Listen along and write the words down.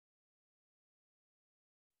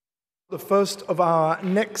The first of our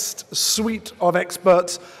next suite of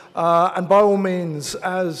experts, and by all means,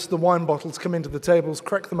 as the wine bottles come into the tables,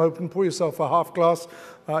 crack them open, pour yourself a half glass,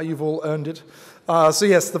 you've all earned it. So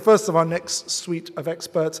yes, the first of our next suite of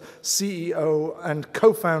experts, CEO and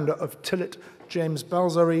co-founder of Tillit, James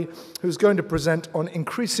Balzary, who's going to present on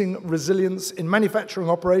increasing resilience in manufacturing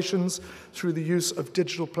operations through the use of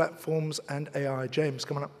digital platforms and AI. James,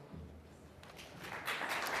 come on up.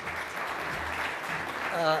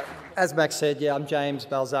 As Max said, I'm James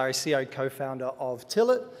Balzary, CEO co-founder of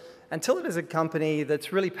Tillit. And Tillit is a company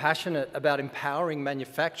that's really passionate about empowering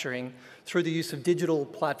manufacturing through the use of digital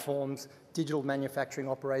platforms, digital manufacturing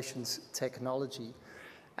operations technology.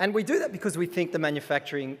 And we do that because we think the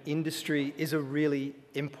manufacturing industry is a really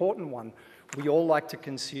important one. We all like to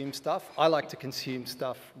consume stuff. I like to consume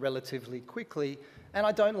stuff relatively quickly, and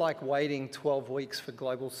I don't like waiting 12 weeks for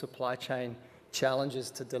global supply chain challenges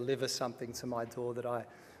to deliver something to my door that I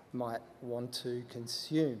might want to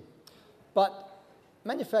consume. But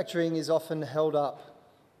manufacturing is often held up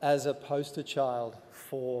as a poster child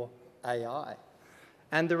for AI.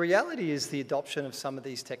 And the reality is the adoption of some of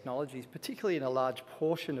these technologies, particularly in a large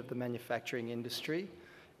portion of the manufacturing industry,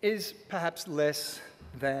 is perhaps less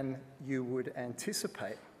than you would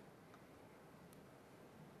anticipate.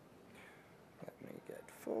 Let me get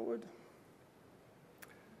forward.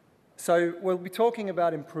 So we'll be talking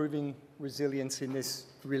about improving resilience in this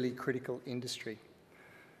really critical industry.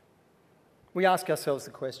 We ask ourselves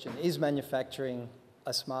the question, is manufacturing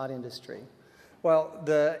a smart industry? Well,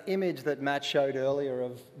 the image that Matt showed earlier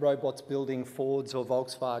of robots building Fords or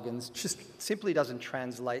Volkswagens just simply doesn't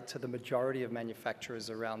translate to the majority of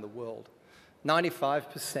manufacturers around the world.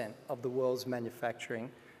 95% of the world's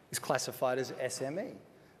manufacturing is classified as SME.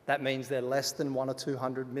 That means they're less than $100 or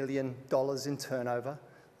 $200 million in turnover,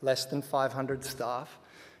 less than 500 staff.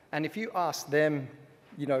 And if you ask them,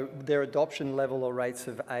 their adoption level or rates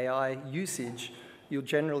of AI usage, you'll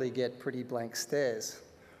generally get pretty blank stares.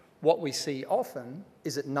 What we see often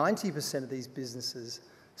is that 90% of these businesses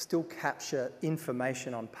still capture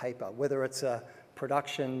information on paper, whether it's a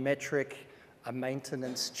production metric, a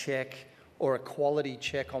maintenance check, or a quality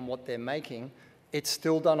check on what they're making, it's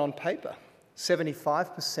still done on paper.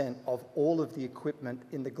 75% of all of the equipment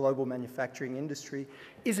in the global manufacturing industry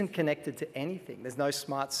isn't connected to anything. There's no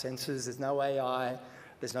smart sensors, there's no AI,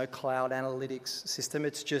 there's no cloud analytics system.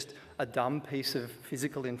 It's just a dumb piece of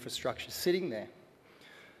physical infrastructure sitting there.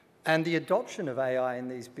 And the adoption of AI in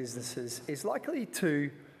these businesses is likely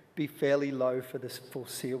to be fairly low for the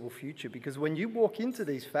foreseeable future, because when you walk into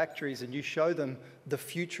these factories and you show them the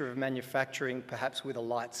future of manufacturing, perhaps with a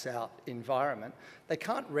lights out environment, they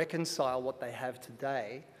can't reconcile what they have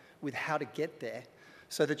today with how to get there.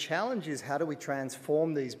 So the challenge is, how do we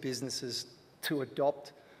transform these businesses to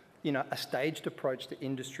adopt a staged approach to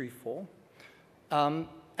Industry 4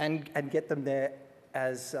 and get them there,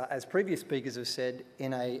 as previous speakers have said,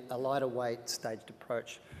 in a lighter weight staged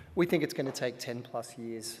approach. We think it's going to take 10 plus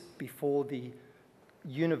years before the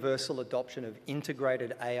universal adoption of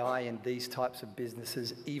integrated AI in these types of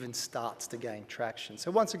businesses even starts to gain traction.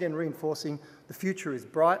 So once again, reinforcing the future is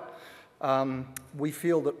bright. We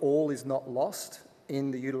feel that all is not lost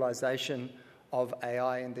in the utilization of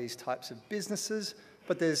AI in these types of businesses,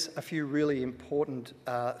 but there's a few really important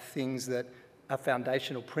things that are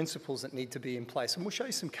foundational principles that need to be in place. And we'll show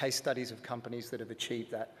you some case studies of companies that have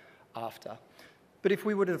achieved that after. But if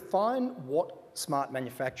we were to define what smart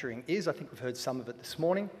manufacturing is, I think we've heard some of it this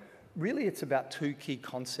morning, really it's about two key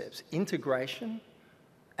concepts: integration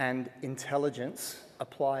and intelligence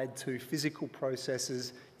applied to physical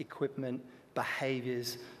processes, equipment,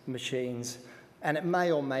 behaviors, machines. And it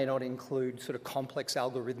may or may not include sort of complex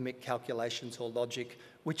algorithmic calculations or logic,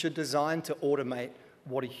 which are designed to automate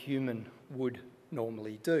what a human would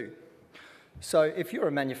normally do. So if you're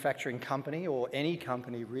a manufacturing company, or any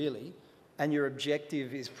company really, and your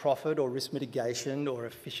objective is profit or risk mitigation or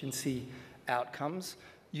efficiency outcomes,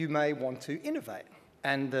 you may want to innovate.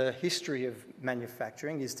 And the history of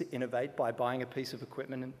manufacturing is to innovate by buying a piece of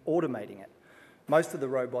equipment and automating it. Most of the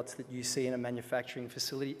robots that you see in a manufacturing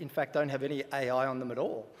facility, in fact, don't have any AI on them at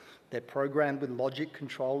all. They're programmed with logic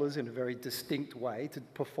controllers in a very distinct way to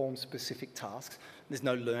perform specific tasks. There's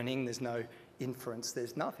no learning, there's no inference,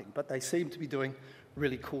 there's nothing. But they seem to be doing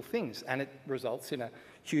really cool things, and it results in a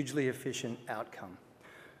hugely efficient outcome.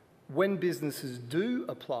 When businesses do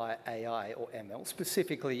apply AI or ML,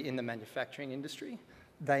 specifically in the manufacturing industry,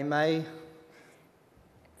 they may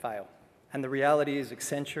fail. And the reality is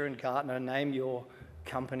Accenture and Gartner, name your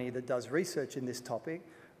company that does research in this topic,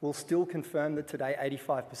 will still confirm that today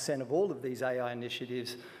 85% of all of these AI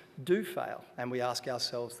initiatives do fail. And we ask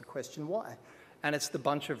ourselves the question, why? And it's the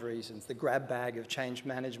bunch of reasons, the grab bag of change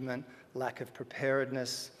management, lack of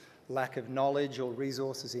preparedness, lack of knowledge or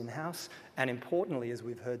resources in-house, and importantly, as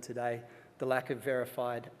we've heard today, the lack of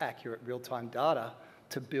verified, accurate, real-time data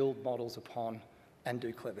to build models upon and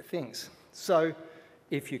do clever things. So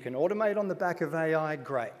if you can automate on the back of AI,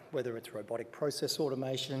 great, whether it's robotic process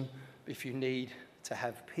automation, if you need to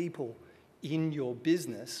have people in your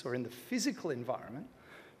business or in the physical environment,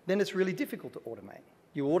 then it's really difficult to automate.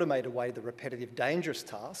 You automate away the repetitive, dangerous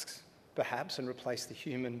tasks, perhaps, and replace the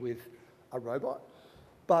human with a robot.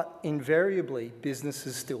 But invariably,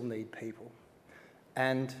 businesses still need people.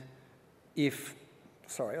 And if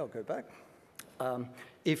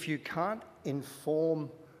you can't inform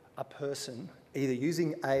a person, either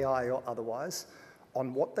using AI or otherwise,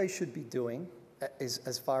 on what they should be doing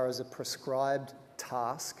as far as a prescribed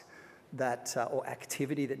task that, or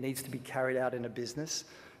activity that needs to be carried out in a business,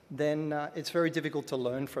 then it's very difficult to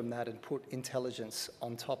learn from that and put intelligence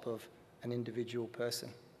on top of an individual person.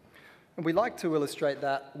 And we like to illustrate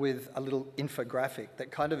that with a little infographic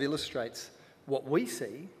that kind of illustrates what we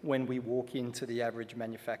see when we walk into the average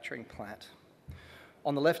manufacturing plant.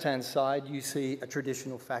 On the left-hand side, you see a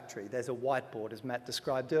traditional factory. There's a whiteboard, as Matt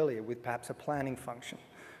described earlier, with perhaps a planning function.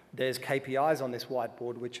 There's KPIs on this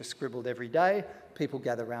whiteboard, which are scribbled every day. People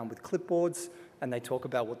gather around with clipboards, and they talk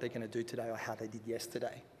about what they're going to do today or how they did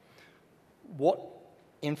yesterday. What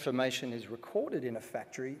information is recorded in a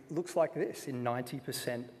factory looks like this in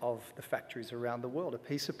 90% of the factories around the world. A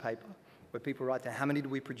piece of paper where people write down how many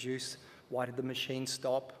did we produce, why did the machine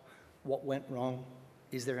stop, what went wrong,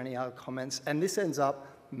 is there any other comments? And this ends up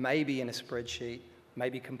maybe in a spreadsheet,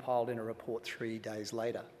 maybe compiled in a report 3 days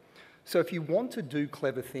later. So if you want to do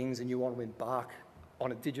clever things and you want to embark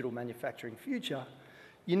on a digital manufacturing future,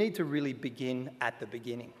 you need to really begin at the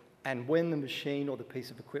beginning. And when the machine or the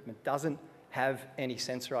piece of equipment doesn't have any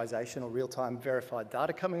sensorization or real-time verified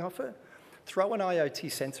data coming off it, throw an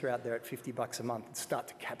IoT sensor out there at $50 a month and start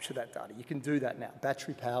to capture that data. You can do that now,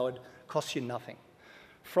 battery-powered, costs you nothing.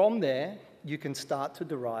 From there, you can start to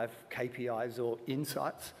derive KPIs or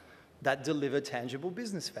insights that deliver tangible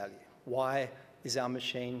business value. Why is our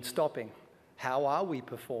machine stopping? How are we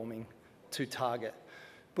performing to target?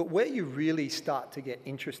 But where you really start to get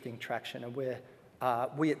interesting traction and where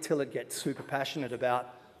we at Tillit get super passionate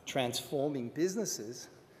about transforming businesses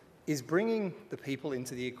is bringing the people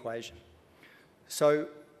into the equation. So,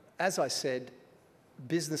 as I said,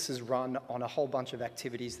 businesses run on a whole bunch of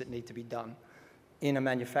activities that need to be done. In a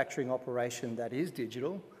manufacturing operation that is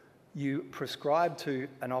digital, you prescribe to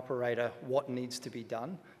an operator what needs to be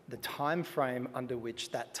done, the time frame under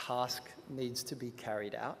which that task needs to be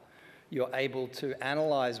carried out. You're able to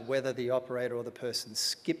analyze whether the operator or the person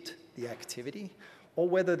skipped the activity or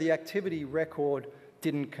whether the activity record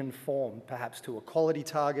didn't conform perhaps to a quality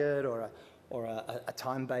target or a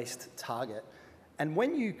time-based target. And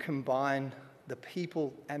when you combine the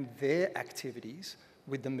people and their activities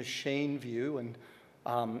with the machine view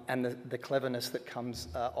and the cleverness that comes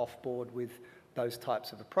off board with those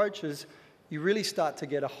types of approaches, you really start to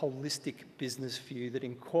get a holistic business view that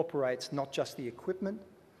incorporates not just the equipment,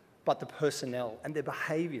 but the personnel and their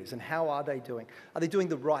behaviors and how are they doing? Are they doing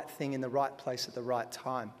the right thing in the right place at the right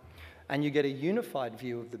time? And you get a unified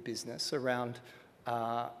view of the business around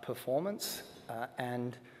performance,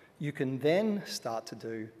 and you can then start to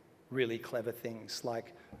do really clever things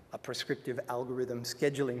like a prescriptive algorithm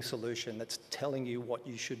scheduling solution that's telling you what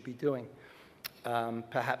you should be doing.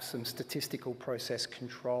 Perhaps some statistical process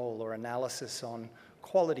control or analysis on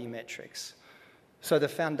quality metrics. So the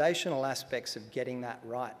foundational aspects of getting that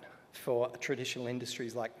right for traditional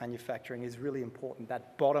industries like manufacturing is really important.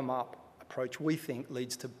 That bottom-up approach, we think,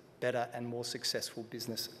 leads to better and more successful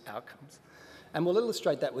business outcomes. And we'll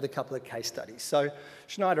illustrate that with a couple of case studies. So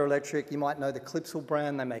Schneider Electric, you might know the Clipsal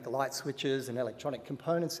brand. They make light switches and electronic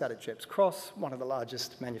components out of Jepps Cross, one of the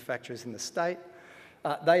largest manufacturers in the state.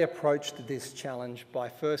 They approached this challenge by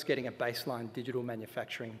first getting a baseline digital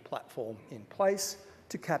manufacturing platform in place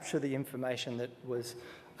to capture the information that was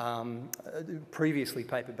previously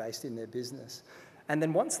paper-based in their business. And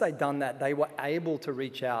then once they'd done that, they were able to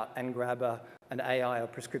reach out and grab an AI or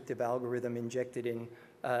prescriptive algorithm injected in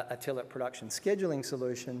a Tillit production scheduling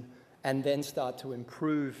solution and then start to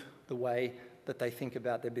improve the way that they think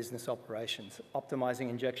about their business operations, optimizing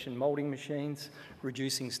injection molding machines,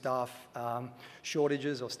 reducing staff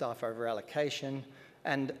shortages or staff over allocation,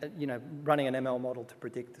 and running an ML model to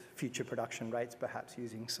predict future production rates, perhaps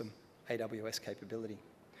using some AWS capability.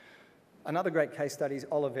 Another great case study is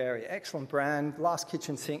Balzary, excellent brand, last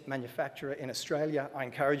kitchen sink manufacturer in Australia. I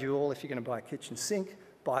encourage you all, if you're going to buy a kitchen sink,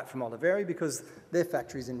 buy it from Balzary because their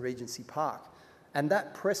factory is in Regency Park. And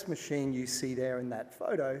that press machine you see there in that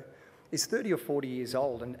photo is 30 or 40 years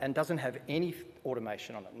old and doesn't have any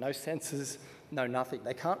automation on it. No sensors, no nothing.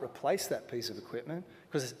 They can't replace that piece of equipment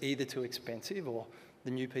because it's either too expensive or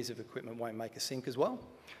the new piece of equipment won't make a sync as well.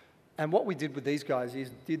 And what we did with these guys is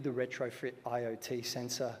did the retrofit IoT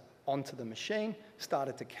sensor onto the machine,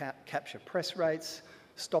 started to capture press rates,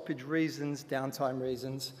 stoppage reasons, downtime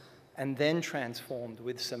reasons, and then transformed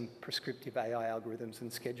with some prescriptive AI algorithms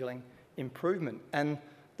and scheduling improvement. And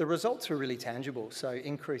the results are really tangible. So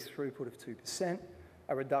increased throughput of 2%,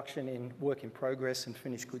 a reduction in work in progress and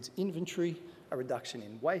finished goods inventory, a reduction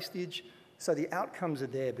in wastage. So the outcomes are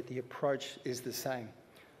there, but the approach is the same.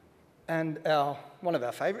 And one of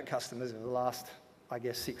our favourite customers of the last, I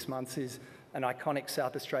guess, 6 months is an iconic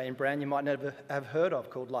South Australian brand you might never have heard of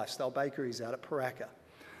called Lifestyle Bakeries out at Paraka.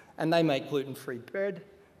 And they make gluten-free bread,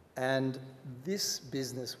 and this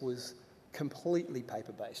business was completely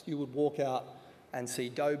paper-based. You would walk out and see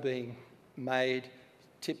dough being made,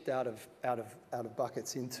 tipped out of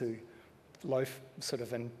buckets into loaf sort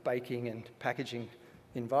of and baking and packaging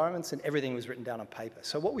environments, and everything was written down on paper.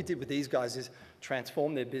 So what we did with these guys is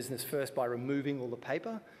transform their business first by removing all the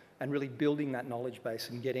paper and really building that knowledge base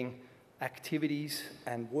and getting activities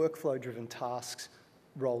and workflow-driven tasks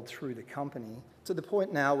rolled through the company to the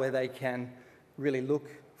point now where they can really look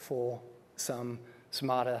for some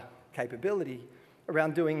smarter capability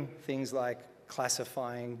around doing things like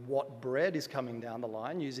classifying what bread is coming down the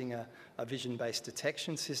line using a vision-based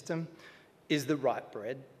detection system is the right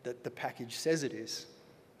bread that the package says it is.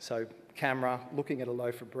 So camera looking at a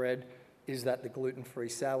loaf of bread, is that the gluten-free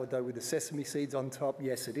sourdough with the sesame seeds on top?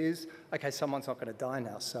 Yes, it is. Okay, someone's not going to die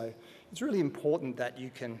now. So it's really important that you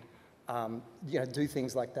can do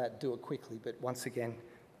things like that, do it quickly. But once again,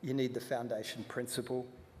 you need the foundation principle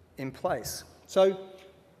in place. So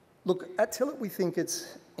look, at Tillit, we think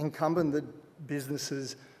it's incumbent that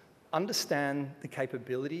businesses understand the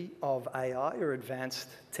capability of AI or advanced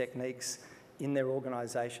techniques in their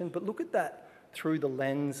organisation, but look at that through the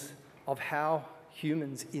lens of how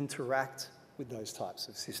humans interact with those types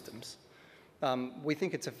of systems. We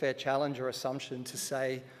think it's a fair challenge or assumption to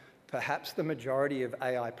say perhaps the majority of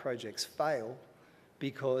AI projects fail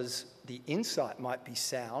because the insight might be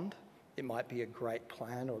sound, it might be a great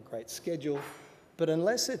plan or a great schedule, but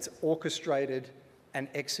unless it's orchestrated and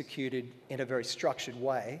executed in a very structured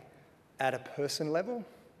way at a person level,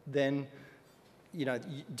 then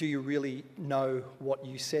do you really know what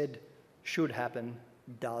you said should happen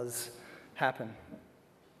does happen?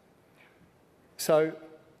 So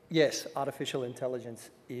yes, artificial intelligence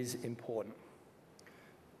is important.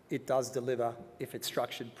 It does deliver, if it's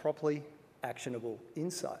structured properly, actionable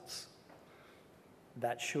insights.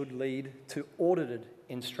 That should lead to audited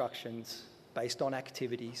instructions based on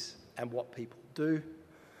activities and what people do.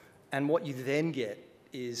 And what you then get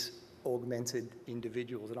is augmented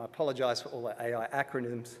individuals. And I apologise for all the AI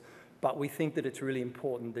acronyms, but we think that it's really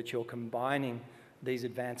important that you're combining these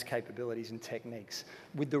advanced capabilities and techniques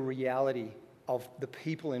with the reality of the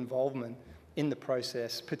people involvement in the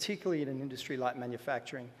process, particularly in an industry like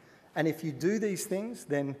manufacturing. And if you do these things,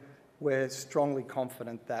 then we're strongly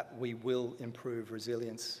confident that we will improve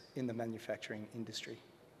resilience in the manufacturing industry.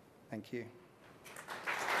 Thank you.